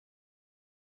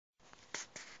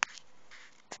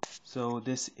So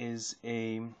this is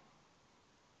a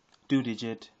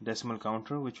 2-digit decimal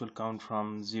counter which will count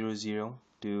from 00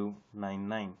 to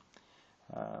 99.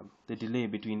 The delay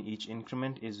between each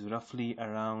increment is roughly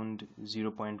around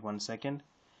 0.1 second.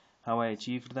 How I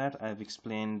achieved that I've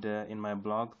explained in my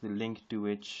blog, the link to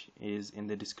which is in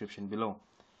the description below.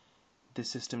 This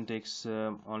system takes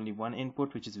only one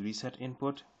input, which is reset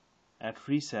input. At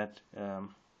reset,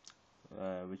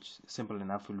 which simple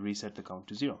enough, will reset the count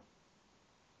to 0.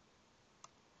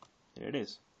 There it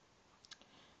is.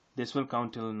 This will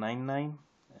count till 99,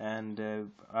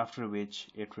 and after which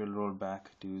it will roll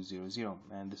back to 00,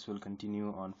 and this will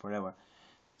continue on forever.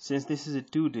 Since this is a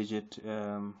 2-digit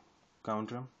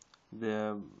counter,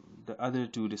 the other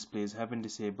two displays have been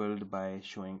disabled by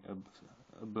showing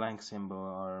a blank symbol,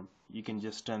 or you can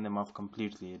just turn them off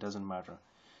completely. It doesn't matter.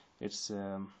 It's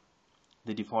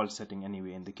the default setting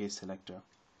anyway in the case selector.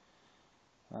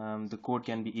 The code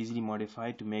can be easily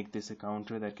modified to make this a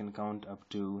counter that can count up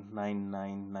to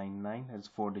 9999. That's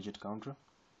a 4-digit counter,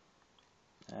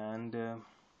 and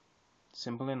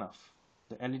simple enough.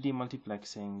 The LED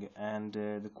multiplexing and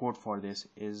the code for this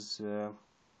is the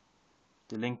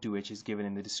link to which is given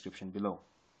in the description below.